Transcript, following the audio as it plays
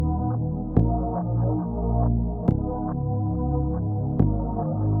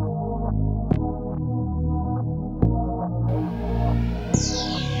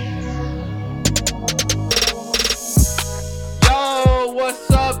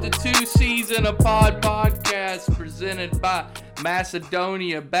Season of Pod podcast presented by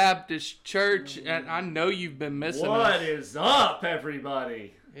Macedonia Baptist Church. And I know you've been missing us. What is up,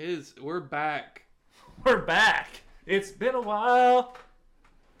 everybody? We're back. We're back. It's been a while.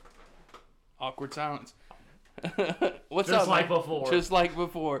 Awkward silence. What's Just up, like man? before. Just like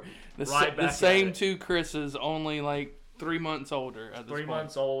before. Right back The at same it. two Chris's, only like 3 months older at this 3 point.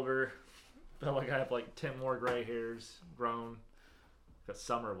 months older. Felt like I have like 10 more gray hairs grown. Because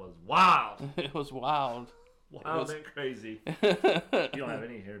summer was wild. It was wild. Wild and crazy. You don't have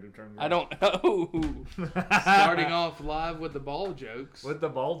any hair to turn gray. I don't know. Starting off live with the ball jokes. With the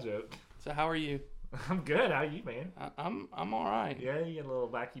ball joke. So how are you? I'm good. How are you, man? I'm all right. Yeah, you get a little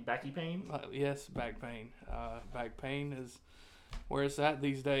backy pain? Yes, back pain. Back pain is where it's at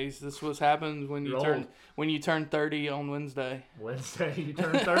these days. This was happens when you turn 30 on Wednesday. Wednesday, you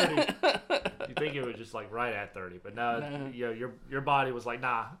turn 30. You think it was just like right at 30, but no. You know, your body was like,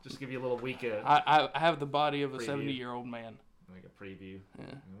 nah, just give you a little week of I have the body of a preview. 70-year-old man. Like a preview. Yeah.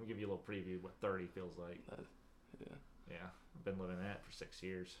 We'll give you a little preview of what 30 feels like. Yeah, I've been living that for 6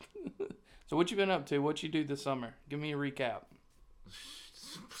 years. So what you been up to? What you do this summer? Give me a recap.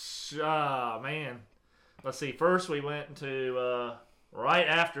 Man. Let's see. First, we went to, right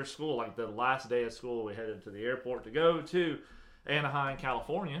after school, like the last day of school, we headed to the airport to go to Anaheim,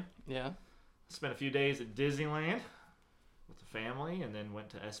 California. Yeah. Spent a few days at Disneyland with the family, and then went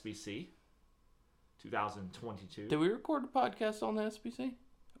to SBC 2022. Did we record a podcast on the SBC?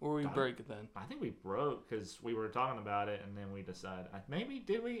 Or we break it then? I think we broke because we were talking about it, and then we decided. Maybe,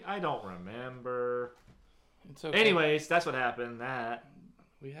 did we? I don't remember. It's okay. Anyways, that's what happened.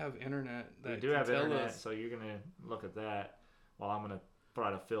 We have internet. We do have internet, so you're going to look at that while I'm going to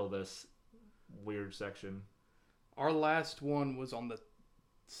try to fill this weird section. Our last one was on the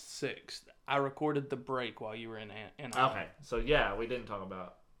 6th. I recorded the break while you were in Anaheim. Okay, so yeah, we didn't talk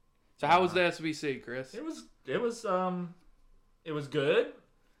about. So how was the SBC, Chris? It was good.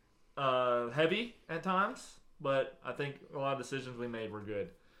 Heavy at times, but I think a lot of decisions we made were good.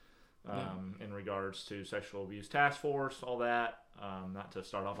 In regards to sexual abuse task force, all that. Not to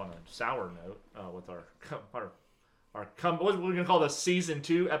start off on a sour note with what we're gonna call this season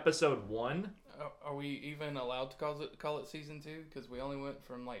 2, episode 1. Are we even allowed to call it season 2? Because we only went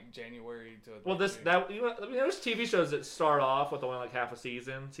from like January to. Well, there's TV shows that start off with only like half a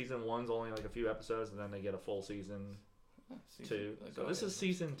season. Season 1's only like a few episodes, and then they get a full season 2. So this is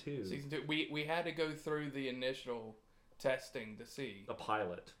season 2. Season 2. We had to go through the initial testing to see the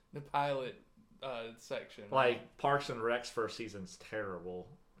pilot. The pilot section. Like Parks and Rec's first season's terrible,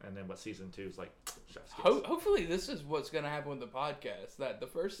 and then season 2 is like chef's kiss. Hopefully this is what's going to happen with the podcast. That the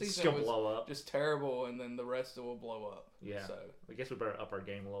first season was blow up. Just terrible, and then the rest will blow up. Yeah. So I guess we better up our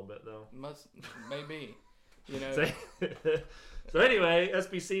game a little bit though. Maybe. You know. So anyway,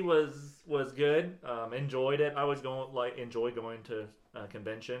 SBC was good. Enjoyed it. I always enjoy going to a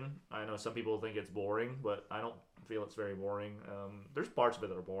convention. I know some people think it's boring, but I don't feel it's very boring. There's parts of it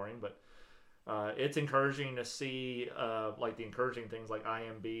that are boring, but it's encouraging to see like the encouraging things like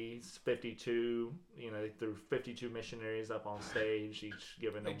IMB's 52. You know, they threw 52 missionaries up on stage, each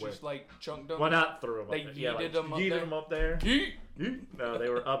giving them. They just like chunked them. Well, not threw them. They yeeted them up there. No, they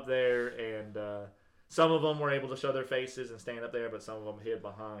were up there, and some of them were able to show their faces and stand up there, but some of them hid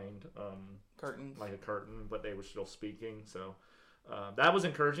behind curtains, like a curtain, but they were still speaking. So that was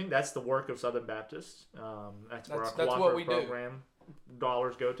encouraging. That's the work of Southern Baptist. That's where our cooperative program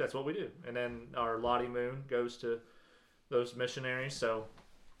dollars go to. That's what we do. And then our Lottie Moon goes to those missionaries. So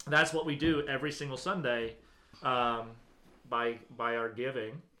that's what we do every single Sunday by our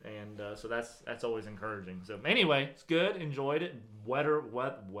giving. And so that's always encouraging. So anyway, it's good. Enjoyed it.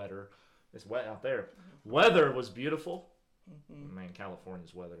 Weather. It's wet out there. Weather was beautiful. Mm-hmm. Man,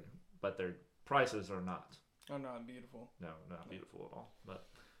 California's weather, but their prices are not. Oh, not beautiful. No, not beautiful at all. But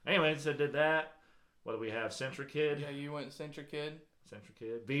anyway, so did that. What do we have? CentriKid. Yeah, you went CentriKid.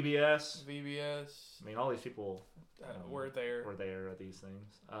 VBS. I mean, all these people were there. Were there at these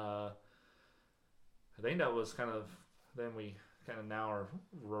things. I think that was kind of. Then we kind of now are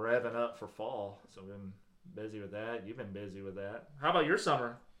revving up for fall. So we've been busy with that. You've been busy with that. How about your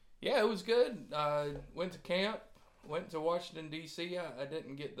summer? Yeah, it was good. Went to camp. Went to Washington D.C. I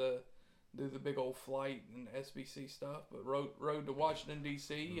didn't get to do the big old flight and SBC stuff, but rode to Washington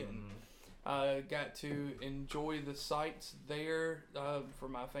D.C. and got to enjoy the sights there for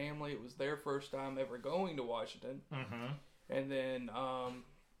my family. It was their first time ever going to Washington, and then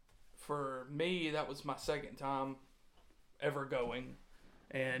for me, that was my second time ever going,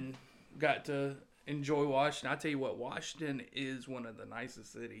 and got to enjoy Washington. I tell you what, Washington is one of the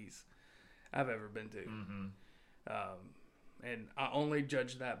nicest cities I've ever been to. And I only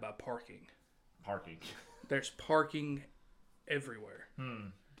judge that by parking. Parking. There's parking everywhere.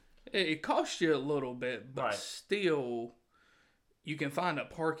 It costs you a little bit, but still, you can find a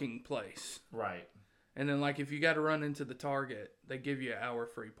parking place. Right. And then, like, if you got to run into the Target, they give you an hour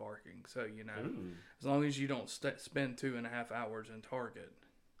free parking. So, you know, as long as you don't spend 2.5 hours in Target.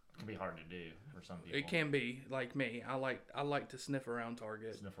 It can be hard to do for some people. It can be, like me. I like to sniff around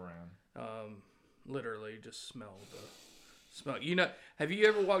Target. Sniff around. Literally just smell. You know, have you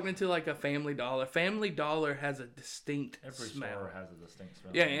ever walked into like a Family Dollar? Family Dollar has a distinct smell. Every store has a distinct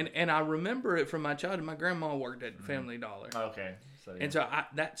smell. Yeah, and I remember it from my childhood. My grandma worked at Family Dollar. Okay. So, yeah. And so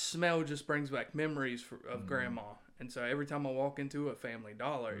that smell just brings back memories of Grandma. And so every time I walk into a Family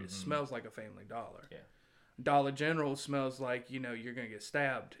Dollar, it smells like a Family Dollar. Yeah. Dollar General smells like, you know, you're gonna get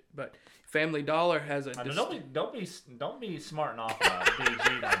stabbed. But Family Dollar has a don't be smarting off about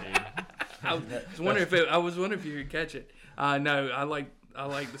DG, my dude. I was wondering if you could catch it. No, I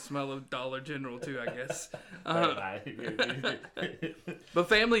like the smell of Dollar General too, I guess. But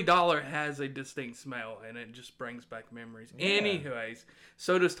Family Dollar has a distinct smell, and it just brings back memories. Yeah. Anyways,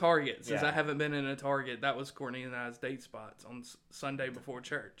 so does Target. Since I haven't been in a Target, that was Courtney and I's date spots on Sunday before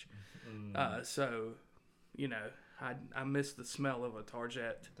church. So, you know, I miss the smell of a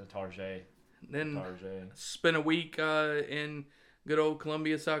Target. The Target. Then spent a week in good old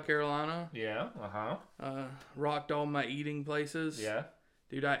Columbia, South Carolina. Yeah, rocked all my eating places. Yeah.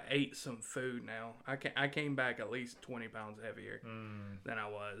 Dude, I ate some food now. I came back at least 20 pounds heavier than I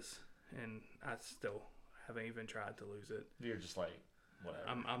was. And I still haven't even tried to lose it. You're just like, whatever.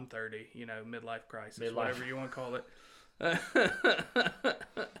 I'm 30, you know, midlife crisis, whatever you want to call it.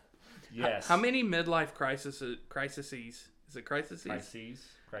 Yes. How many midlife crises? Is it crises? Crises.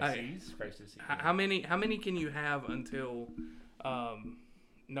 How many can you have until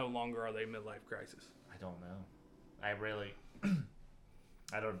no longer are they midlife crisis? I don't know.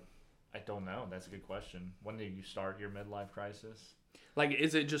 I don't know. That's a good question. When did you start your midlife crisis? Like,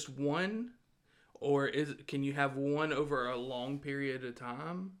 is it just one, or can you have one over a long period of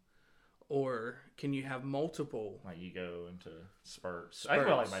time, or can you have multiple? Like, you go into spurts. I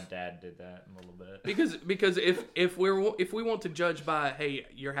feel like my dad did that a little bit. Because if we want to judge by, hey,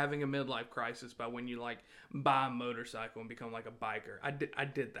 you're having a midlife crisis by when you like buy a motorcycle and become like a biker. I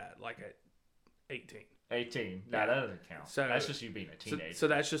did that like at 18. 18. No, that doesn't count. So that's just you being a teenager. So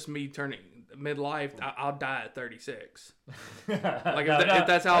that's just me turning midlife. I'll die at 36. Like if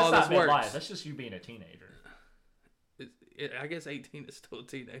that's how all this works. That's just you being a teenager. I guess 18 is still a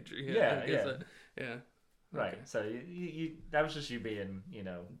teenager. Yeah. Right. Okay. So you that was just you being, you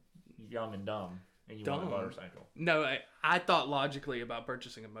know, young and dumb. And you want a motorcycle. No, I thought logically about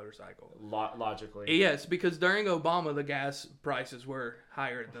purchasing a motorcycle. Logically? Yes, because during Obama, the gas prices were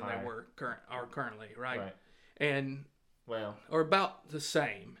higher than they are currently, right? And or about the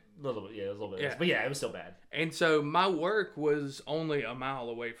same. A little bit, a little bit. Yeah. But yeah, it was still bad. And so my work was only a mile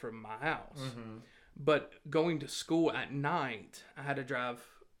away from my house. Mm-hmm. But going to school at night, I had to drive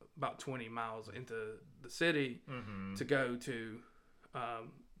about 20 miles into the city to go to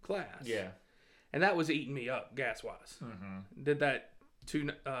class. Yeah. And that was eating me up gas-wise. Mm-hmm. Did that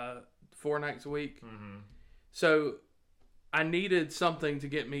 4 nights a week. Mm-hmm. So I needed something to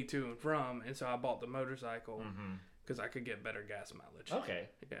get me to and from, and so I bought the motorcycle because I could get better gas mileage. Okay.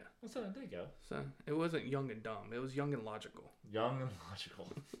 Yeah. So there you go. So it wasn't young and dumb. It was young and logical. Young and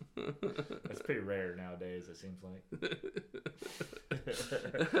logical. That's pretty rare nowadays, it seems like.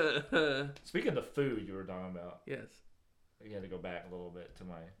 Speaking of food you were talking about. Yes. You had to go back a little bit to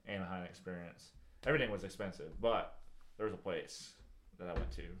my Anaheim experience. Everything was expensive, but there was a place that I went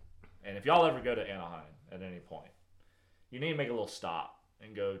to. And if y'all ever go to Anaheim at any point, you need to make a little stop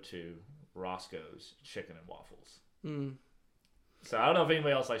and go to Roscoe's Chicken and Waffles. Mm. So I don't know if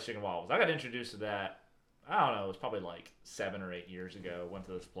anybody else likes chicken and waffles. I got introduced to that, I don't know, it was probably like 7 or 8 years ago. Went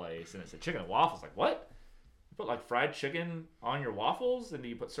to this place and it said chicken and waffles. Like, what? You put like fried chicken on your waffles and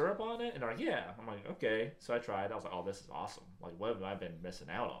you put syrup on it? And they're like, yeah. I'm like, okay. So I tried. I was like, oh, this is awesome. Like, what have I been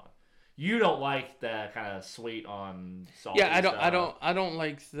missing out on? You don't like the kind of sweet on salty stuff. I don't like I don't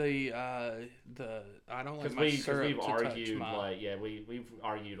like my syrup we've argued we've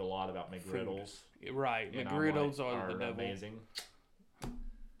argued a lot about McGriddles. Food. Right, McGriddles are the devil. Amazing.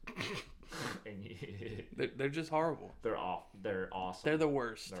 They're just horrible. They're awesome. They're the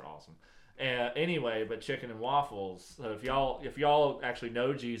worst. They're awesome. Anyway, but chicken and waffles. So if y'all actually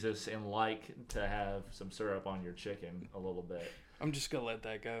know Jesus and like to have some syrup on your chicken a little bit. I'm just gonna let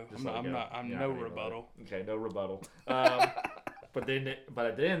that go. I'm no rebuttal. Okay, no rebuttal. But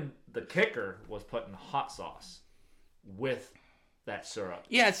then the kicker was putting hot sauce with that syrup.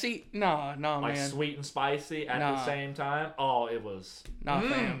 Yeah, see, no, like man. Sweet and spicy at the same time. Oh, it was.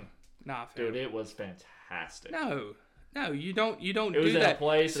 Fam. Dude, it was fantastic. No, you don't do that. It was in a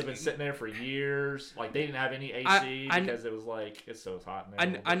place that had been sitting there for years. Like, they didn't have any AC because it was like, it's so hot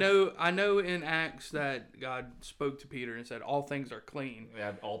in there. I know in Acts that God spoke to Peter and said, all things are clean.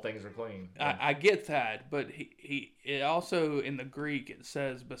 Yeah, all things are clean. I get that, but it also, in the Greek, it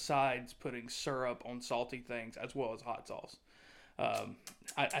says, besides putting syrup on salty things, as well as hot sauce.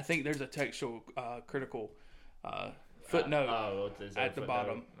 I think there's a textual critical footnote at the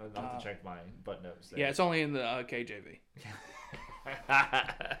bottom. I'll have to check my footnotes there. Yeah, it's only in the KJV.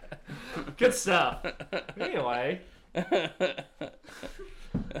 Good stuff. Anyway, I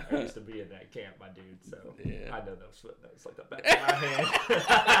used to be in that camp, my dude, so I know those footnotes like the back of my hand.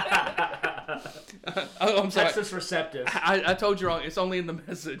 I'm sorry. Texas receptive. I told you wrong. It's only in the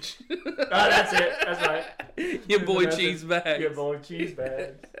Message. That's it. That's right. Your boy cheese bags. Your boy cheese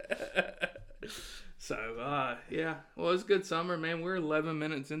bags. So, yeah. Well, it's a good summer, man. We're 11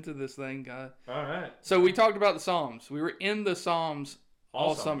 minutes into this thing, guys. All right. So, we talked about the Psalms. We were in the Psalms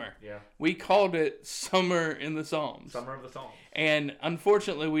all summer. Yeah. We called it Summer in the Psalms. Summer of the Psalms. And,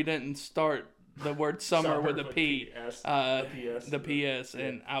 unfortunately, we didn't start the word summer with a P. The PS.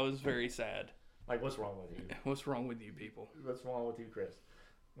 And I was very sad. Like, what's wrong with you? What's wrong with you people? What's wrong with you, Chris?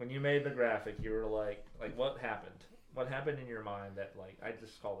 When you made the graphic, you were like, what happened? What happened in your mind that, like, I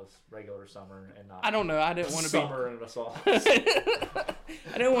just call this regular summer and not... I don't know. I didn't want to be... Summer in the Psalms. I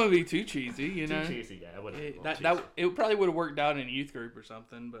didn't want to be too cheesy, you know? Too cheesy, yeah. It probably would have worked out in a youth group or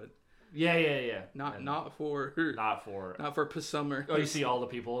something, but... Yeah. Not for summer. Oh, you see all the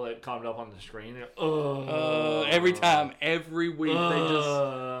people that comment up on the screen. Every time, every week, they just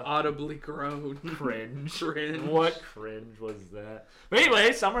audibly groan. Cringe. What cringe was that? But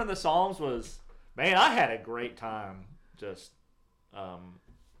anyway, Summer in the Psalms was... Man, I had a great time just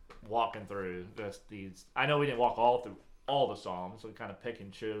walking through just these. I know we didn't walk all through all the Psalms. We kind of pick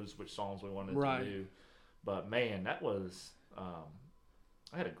and choose which Psalms we wanted to do. But man, that was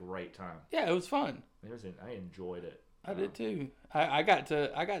I had a great time. Yeah, it was fun. I enjoyed it. I did too. I got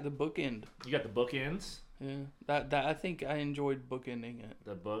the bookend. You got the bookends? Yeah, that I think I enjoyed bookending it.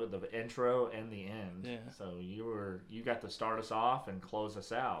 The intro and the end. Yeah. So you got to start us off and close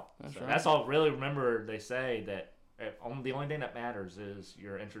us out. That's right. That's all. Really, remember they say that the only thing that matters is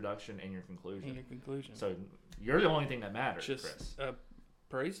your introduction and your conclusion. So you're the only thing that matters, Chris.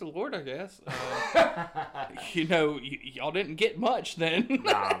 Praise the Lord, I guess. Y'all didn't get much then.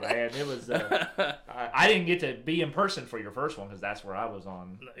 Nah, man, it was. I didn't get to be in person for your first one because that's where I was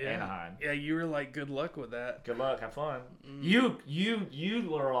on Anaheim. Yeah, you were like, "Good luck with that." Good luck, have fun. You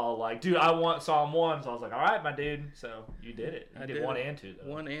were all like, "Dude, I want Psalm 1." So I was like, "All right, my dude." So you did it. You did 1 and 2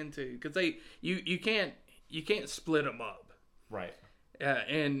 though. 1 and 2 because you can't split them up. Right.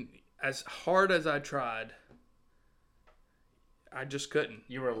 And as hard as I tried. I just couldn't.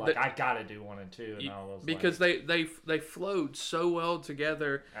 You were like, I gotta do 1 and 2, and I was because like, they flowed so well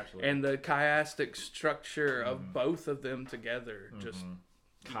together, absolutely. And the chiastic structure of both of them together just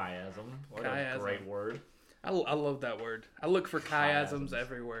chiasm. What a great word! I love that word. I look for chiasms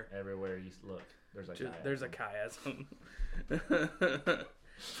everywhere. Everywhere you look, there's a chiasm. There's a chiasm.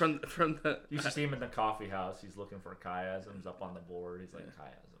 from the you should see him in the coffee house. He's looking for chiasms up on the board. He's like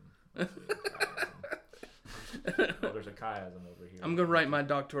chiasm. Oh, there's a chiasm over here. I'm going to write my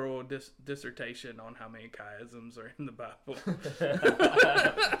doctoral dissertation on how many chiasms are in the Bible.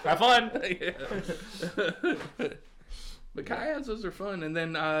 Have fun! But chiasms are fun. And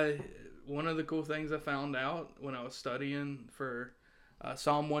then one of the cool things I found out when I was studying for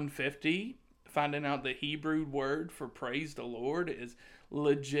Psalm 150, finding out the Hebrew word for praise the Lord is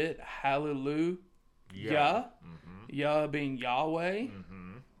legit hallelujah. Yeah. Yah being Yahweh.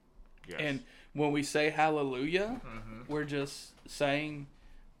 Yes. And when we say hallelujah, we're just saying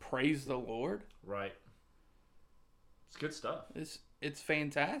praise the Lord. Right. It's good stuff. It's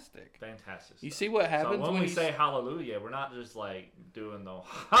fantastic. Fantastic stuff. You see what happens when we say hallelujah, we're not just like doing the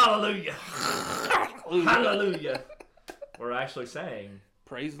hallelujah. Hallelujah. We're actually saying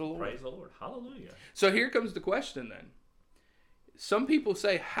praise the Lord. Praise the Lord. Hallelujah. So here comes the question then. Some people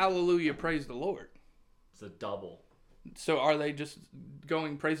say hallelujah, praise the Lord. It's a double. So are they just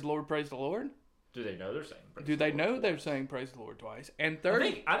going praise the Lord, praise the Lord? Do they know they're saying praise Do the they Lord know twice? they're saying praise the Lord twice? And third,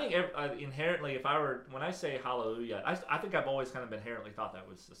 I think inherently, when I say hallelujah, I think I've always kind of inherently thought that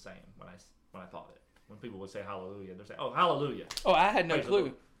was the same when I thought it. When people would say hallelujah, they're saying, "Oh, hallelujah." Oh, I had no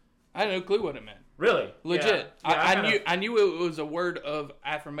clue. I had no clue what it meant. Really? Legit. Yeah, I knew it was a word of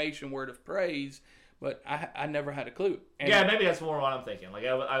affirmation, word of praise, but I never had a clue. And maybe that's more what I'm thinking. Like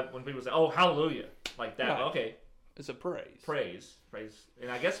when people say, "Oh, hallelujah," like that. Right. Okay. It's a praise. Praise.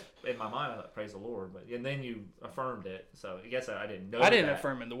 And I guess in my mind I thought praise the Lord, and then you affirmed it. So I guess I didn't know. I didn't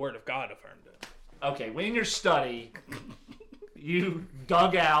affirm it. The Word of God affirmed it. Okay, when in your study, you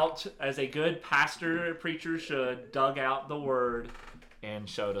dug out, as a good pastor or preacher should, dug out the Word and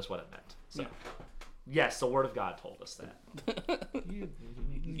showed us what it meant. So, yes, the Word of God told us that.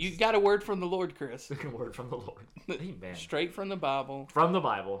 You got a word from the Lord, Chris. A word from the Lord. Amen. Straight from the Bible. From the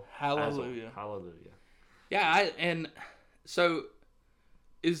Bible. Hallelujah. Hallelujah. Yeah, and so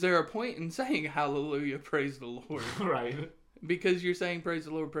is there a point in saying hallelujah, praise the Lord? Right. Because you're saying praise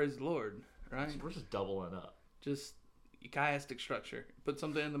the Lord, right? We're just doubling up. Just chiastic structure. Put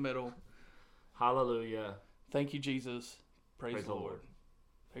something in the middle. Hallelujah. Thank you, Jesus. Praise the Lord.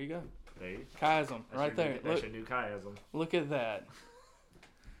 There you go. There you go. Chiasm, right there. That's your new chiasm. Look at that.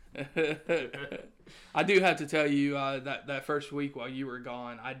 I do have to tell you that first week while you were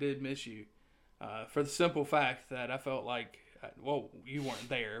gone, I did miss you. For the simple fact that I felt like, well, you weren't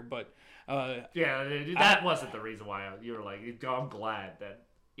there, but... that wasn't the reason why you were like, I'm glad that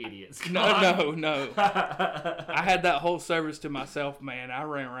idiot's gone. No. I had that whole service to myself, man. I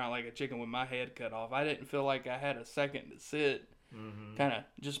ran around like a chicken with my head cut off. I didn't feel like I had a second to sit, kind of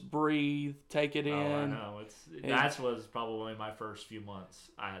just breathe, take it in. I know. That was probably my first few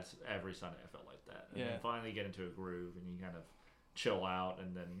months. Every Sunday I felt like that. And then finally get into a groove and you kind of chill out,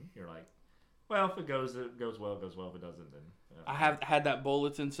 and then you're like, well, if it goes well. If it doesn't, then... I have had that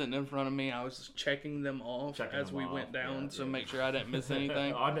bulletin sitting in front of me. I was just checking them off as we went down to make sure I didn't miss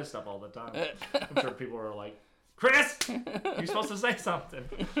anything. I miss stuff all the time. I'm sure people are like, Chris, you're supposed to say something.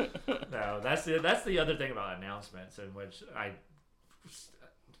 No, that's the other thing about announcements, in which I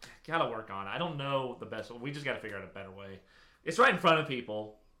gotta work on. I don't know the best one. We just gotta figure out a better way. It's right in front of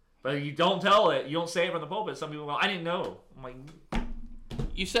people, but you don't tell it. You don't say it from the pulpit. Some people go, I didn't know. I'm like...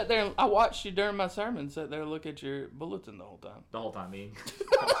 You sat there, I watched you during my sermon, sat there and look at your bulletin the whole time. The whole time, me.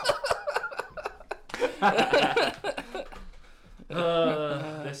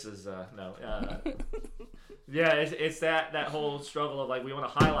 This is, no. Yeah, it's that whole struggle of, like, we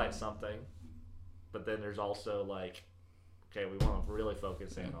want to highlight something, but then there's also, like, okay, we want to really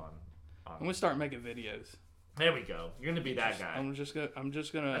focus in on... I'm going to start making videos. There we go. You're going to be that guy. I'm just gonna...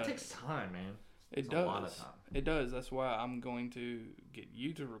 That takes time, man. It does. A lot of time. It does. That's why I'm going to get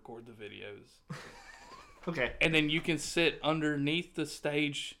you to record the videos. Okay. And then you can sit underneath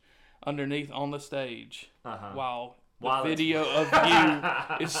on the stage while the video of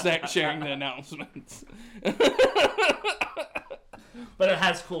you is sharing the announcements. But it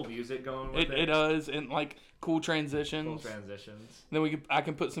has cool music going with it. It does, and like cool transitions. Then I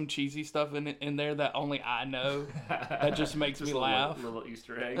can put some cheesy stuff in there that only I know. That just makes me laugh. Little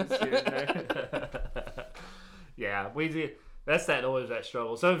Easter eggs here and there. Yeah, we do. That's always that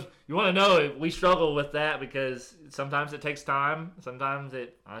struggle. So if you want to know, we struggle with that because sometimes it takes time. Sometimes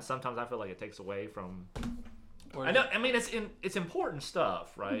I feel like it takes away from. I know. I mean, it's important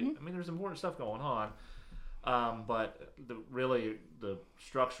stuff, right? Mm-hmm. I mean, there's important stuff going on. But the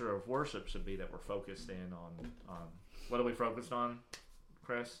structure of worship should be that we're focused in on what are we focused on,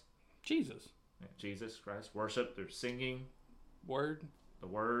 Chris? Jesus. Yeah, Jesus Christ. Worship. There's singing. The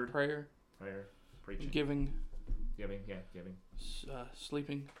word. Prayer. Preaching. Giving.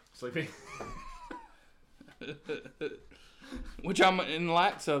 Sleeping. Which I'm in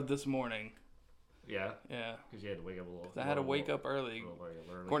lax of this morning. Yeah. Because you had to wake up a little. I had to wake up early.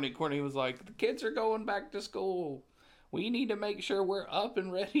 Courtney was like, the kids are going back to school. We need to make sure we're up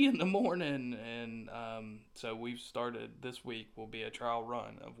and ready in the morning. And so we've started this week will be a trial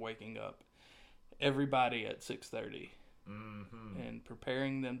run of waking up everybody at 6:30 and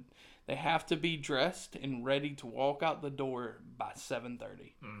preparing them. They have to be dressed and ready to walk out the door by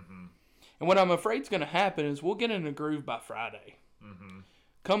 7:30. And what I'm afraid is going to happen is we'll get in a groove by Friday.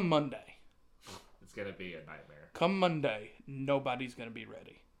 Come Monday. It's going to be a nightmare. Come Monday, nobody's going to be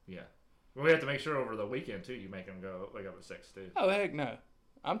ready. Yeah. Well, we have to make sure over the weekend, too, you make them wake up at 6, too. Oh, heck no.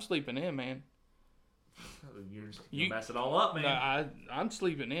 I'm sleeping in, man. You mess it all up, man. No, I'm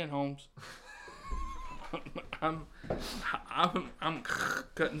sleeping in, Holmes. I'm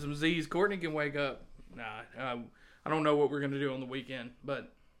cutting some Z's. Courtney can wake up. Nah, I don't know what we're going to do on the weekend,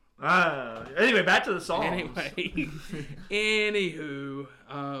 but... Anyway, back to the songs. Anywho.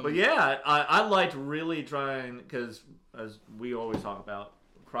 But yeah, I liked really trying, because as we always talk about,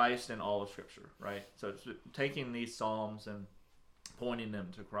 Christ in all of Scripture, right? So it's taking these psalms and pointing them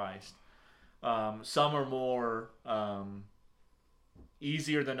to Christ. Some are more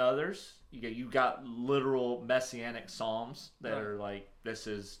easier than others. You got literal messianic psalms that are like this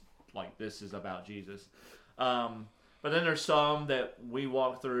is about Jesus. But then there's some that we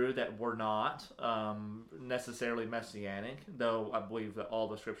walk through that were not necessarily messianic, though I believe that all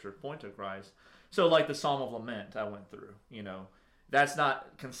the scriptures point to Christ. So like the Psalm of Lament I went through, that's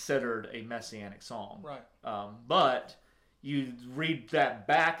not considered a messianic psalm. Right. But you read that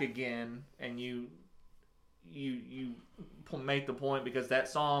back again and you make the point, because that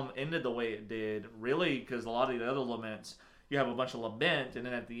psalm ended the way it did, really, because a lot of the other laments, you have a bunch of lament, and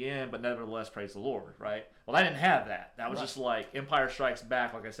then at the end, but nevertheless praise the Lord, right? Well, I didn't have that. That was just like Empire Strikes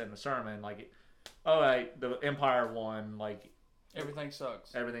Back, like I said in the sermon. Like, the Empire won. Like, everything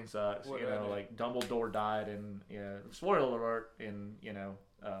sucks. Everything sucks. Like Dumbledore died, and spoiler alert. And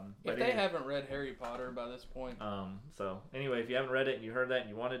if they haven't read Harry Potter by this point. So anyway, if you haven't read it and you heard that and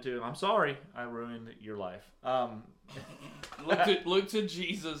you wanted to, I'm sorry, I ruined your life. Look to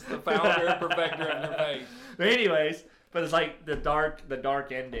Jesus, the founder and perfecter of your faith. But anyways. But it's like the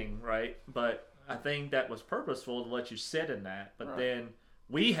dark ending, right? But I think that was purposeful to let you sit in that. But then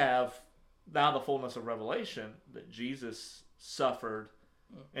we have now the fullness of revelation that Jesus suffered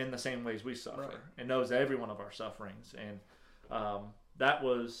in the same ways we suffer, and knows every one of our sufferings. And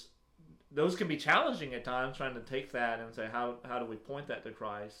those can be challenging at times, trying to take that and say, how do we point that to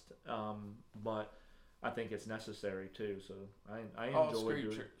Christ? But I think it's necessary too. So I enjoy all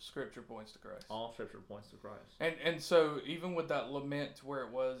scripture points to Christ. All scripture points to Christ. And so even with that lament where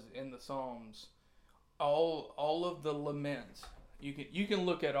it was in the Psalms, all of the laments, you can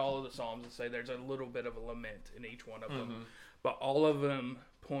look at all of the Psalms and say there's a little bit of a lament in each one of them, but all of them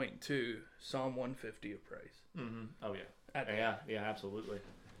point to Psalm 150 of praise. Mm-hmm. Oh yeah, yeah, absolutely.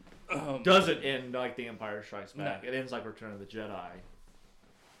 Doesn't end like The Empire Strikes Back. No. It ends like Return of the Jedi.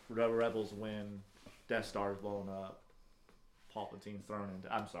 Rebels win. Death Star's blown up. Palpatine's thrown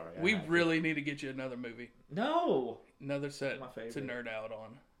into... I'm sorry. We really need to get you another movie. No! Another set to nerd out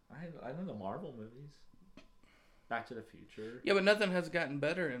on. I know the Marvel movies. Back to the Future. Yeah, but nothing has gotten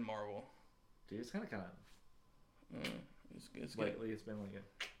better in Marvel. Dude, it's kind of... It's lately, it's been like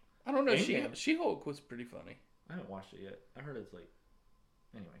a... I don't know. She-Hulk was pretty funny. I haven't watched it yet. I heard it's like...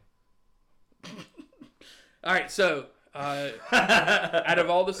 Anyway. All right, so... out of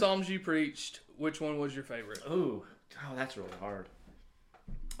all the Psalms you preached, which one was your favorite? Oh, that's really hard.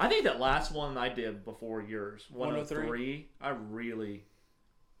 I think that last one I did before yours, 103, I really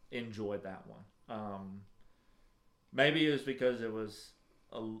enjoyed that one. Maybe it was because it was,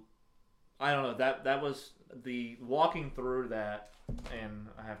 I don't know, that was the walking through that, and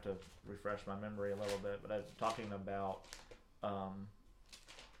I have to refresh my memory a little bit, but I was talking about...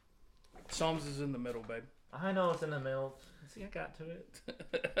 Psalms is in the middle, babe. I know it's in the middle. See, I got to it.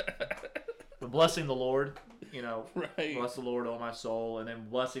 But blessing the Lord, right. Bless the Lord, oh my soul, and then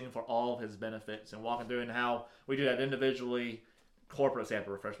blessing for all of His benefits, and walking through and how we do that individually, corporately. I have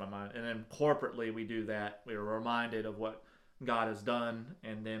to refresh my mind, and then corporately we do that. We are reminded of what God has done,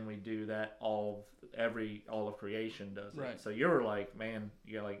 and then we do that. All of creation does it. Right. So you're like, man,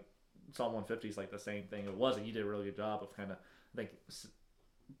 like Psalm 150 is like the same thing. It wasn't. You did a really good job of kind of, I think,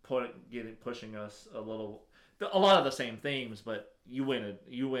 pushing us a lot of the same themes, but you win it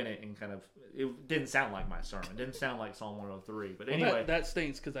and kind of, it didn't sound like my sermon. It didn't sound like Psalm 103. But anyway, that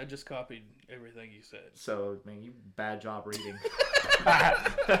stinks because I just copied everything you said. So, man, you bad job reading. I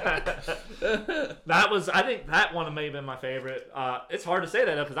think that one may have been my favorite. It's hard to say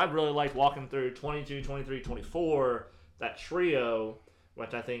that because I really liked walking through 22, 23, 24, that trio,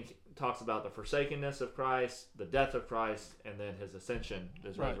 which I think talks about the forsakenness of Christ, the death of Christ, and then His ascension,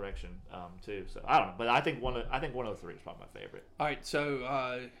 His resurrection, too. So I don't know, but I think 103 is probably my favorite. All right, so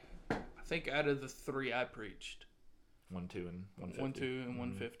I think out of the three I preached, 1, 2, and 150. 1, 2, and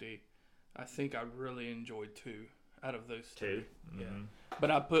 150, I think I really enjoyed 2 out of those 2. Mm-hmm. Yeah, but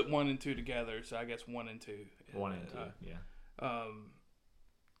I put 1 and 2 together, so I guess 1 and 2. 1 and 2, yeah.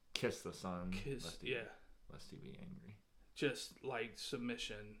 Kiss the Son. Lest He be angry. Just like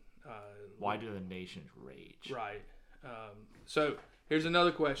submission. Why do the nations rage? Right. So here's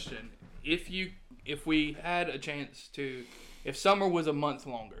another question: If we had a chance to, if summer was a month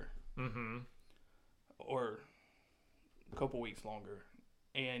longer, or a couple weeks longer,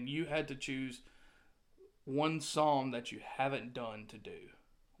 and you had to choose one psalm that you haven't done to do,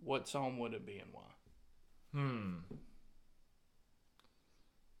 what psalm would it be and why?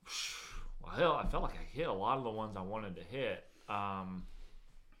 Well, hell, I felt like I hit a lot of the ones I wanted to hit.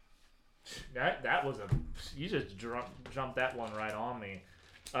 That was you just jumped that one right on me.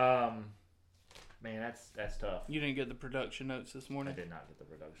 Man, that's tough. You didn't get the production notes this morning? I did not get the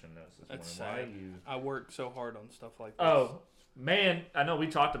production notes this morning. Sad. I worked so hard on stuff like this. Oh, man, I know we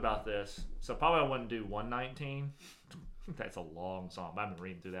talked about this, so probably I wouldn't do 119. That's a long song, but I've been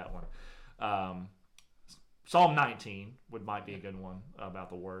reading through that one. Psalm 19 might be a good one about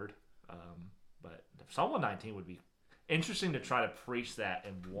the word. But Psalm 119 would be interesting to try to preach that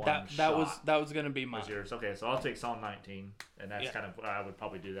in one shot. That was going to be mine. Yours. Okay, so I'll take Psalm 19, and that's kind of I would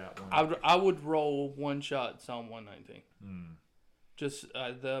probably do that one. I would roll one shot Psalm 119. Just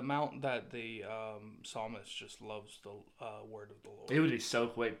the amount that the psalmist just loves the word of the Lord. It would be so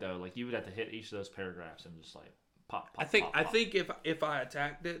quick though. Like you would have to hit each of those paragraphs and just like pop. I think if I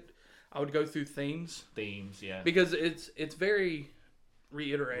attacked it, I would go through themes. Yeah. Because it's very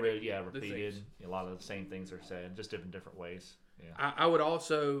reiterated. Repeated. A lot of the same things are said, just different ways. Yeah. I would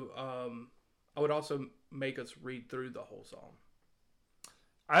also make us read through the whole psalm.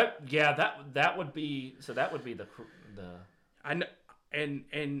 That would be the I know, and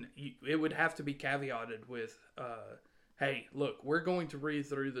it would have to be caveated with, hey, look, we're going to read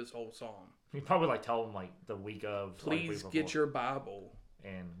through this whole psalm. You probably tell them the week of. Please get your Bible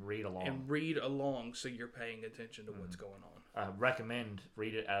and read along. So you're paying attention to what's going on. Recommend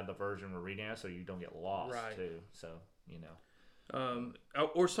read it out of the version we're reading it so you don't get lost too. So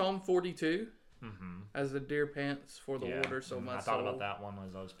or Psalm 42. As the deer pants for the water, so my soul. I thought about that one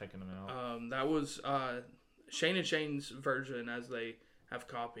as I was picking them out. That was Shane and Shane's version, as they have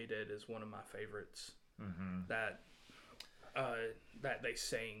copied it, is one of my favorites. That they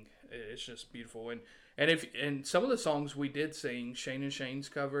sing, it's just beautiful. And some of the songs we did sing, Shane and Shane's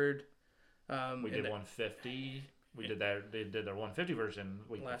covered. We did 150. We did that. They did their 150 version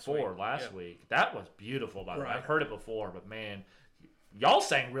last week. That was beautiful. By the way, I've heard it before, but man, y'all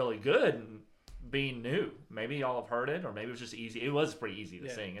sang really good. Being new, maybe y'all have heard it, or maybe it was just easy. It was pretty easy to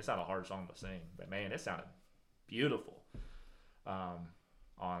sing. It's not a hard song to sing, but man, it sounded beautiful. That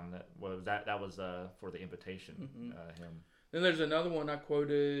was for the invitation hymn. Then there's another one I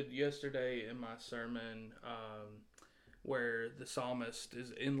quoted yesterday in my sermon, where the psalmist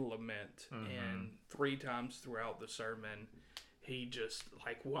is in lament, and 3 times throughout the sermon, he just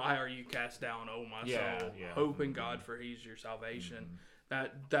why are you cast down, O my soul? Hope in God, for He's your salvation.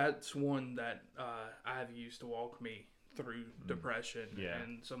 That's one that I have used to walk me through depression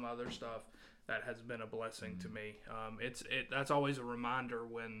and some other stuff that has been a blessing to me. That's always a reminder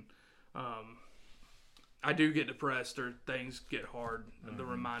when I do get depressed or things get hard. The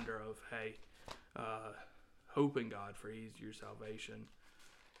reminder of, hey, hope in God, for He's your salvation.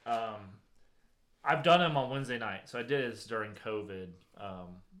 I've done them on Wednesday night, so I did this during COVID,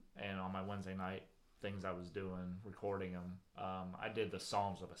 and on my Wednesday night things I was doing, recording them. I did the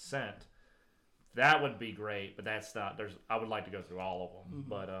Psalms of Ascent. That would be great, but that's not. I would like to go through all of them,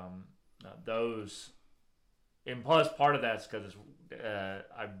 but those. And plus, part of that's because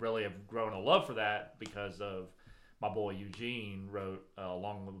I really have grown a love for that because of my boy Eugene wrote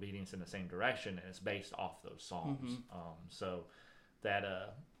Long Obedience in the Same Direction, and it's based off those Psalms. So that.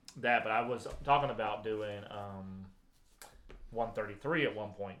 But I was talking about doing 133 at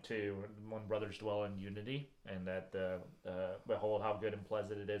one point too, when brothers dwell in unity, and that behold how good and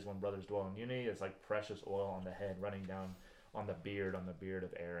pleasant it is when brothers dwell in unity. It's like precious oil on the head running down on the beard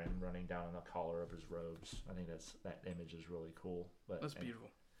of Aaron, running down on the collar of his robes. I think that image is really cool. That's beautiful.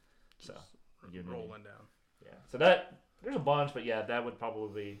 So rolling down. Yeah. So there's a bunch, but yeah, that would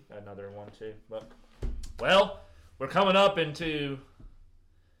probably be another one too. But we're coming up into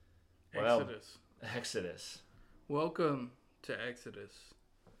Exodus. Welcome to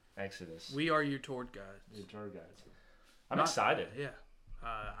Exodus. We are your tour guides. I'm excited. Yeah.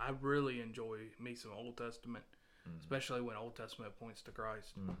 I really enjoy me some Old Testament, especially when Old Testament points to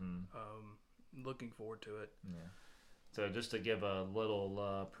Christ. Looking forward to it. Yeah. So just to give a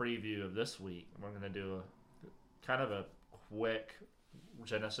little preview of this week, we're going to do kind of a quick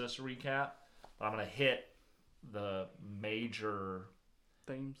Genesis recap. I'm going to hit the major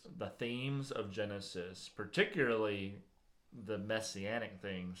themes of Genesis, particularly the messianic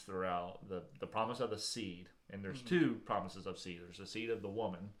things throughout the promise of the seed. And there's 2 promises of seed. There's the seed of the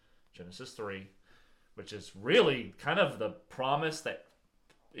woman, Genesis 3, which is really kind of the promise that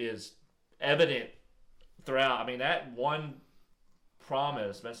is evident throughout. I mean, that one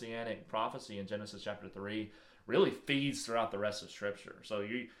promise, messianic prophecy in Genesis chapter 3, really feeds throughout the rest of Scripture. So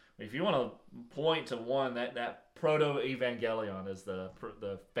if you want to point to one, that proto-evangelion is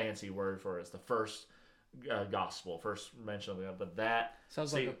the fancy word for it. It's the first gospel, first mention of it. But that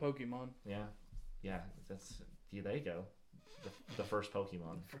sounds like a Pokemon. Yeah. There you go. The first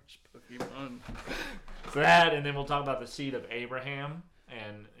Pokemon. So that, and then we'll talk about the seed of Abraham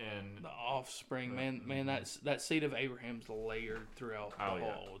and the offspring. Man, that seed of Abraham's layered throughout the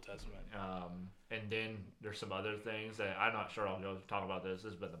whole Old Testament. And then there's some other things that I'm not sure I'll go talk about this.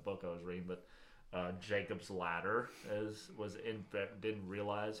 This has been the book I was reading, but Jacob's ladder didn't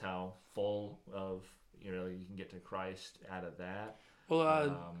realize how full of you can get to Christ out of that.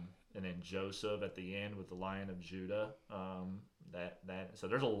 Well, and then Joseph at the end with the Lion of Judah. So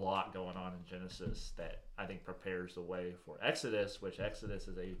there's a lot going on in Genesis that I think prepares the way for Exodus, which Exodus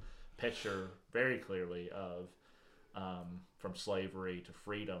is a picture very clearly of from slavery to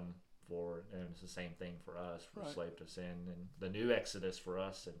freedom. And it's the same thing for us, from slave to sin, and the new Exodus for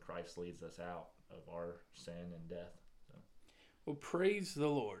us, and Christ leads us out of our sin and death. So. Well, praise the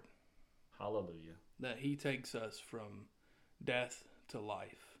Lord. Hallelujah. That He takes us from death to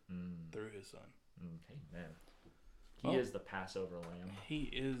life through His Son. Amen. He is the Passover lamb. He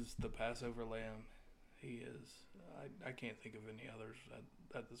is the Passover lamb. He is. I can't think of any others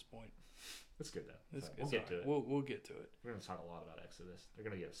at this point. It's good though. We'll get to it. We'll get to it. We're going to talk a lot about Exodus. They're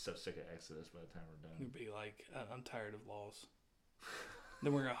going to get so sick of Exodus by the time we're done. It'll be like, I'm tired of laws.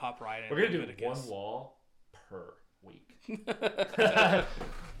 Then we're going to hop right in. We're going to do one law per week.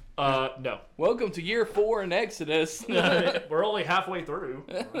 No. Welcome to year 4 in Exodus. We're only halfway through.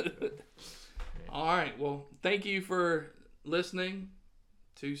 All right. Well, thank you for listening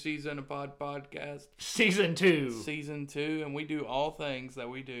to Season of Podcast. Season 2. Season 2. And we do all things that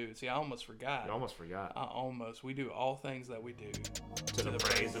we do. See, I almost forgot. You almost forgot. We do all things that we do. To the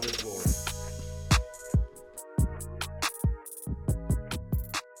praise of His glory.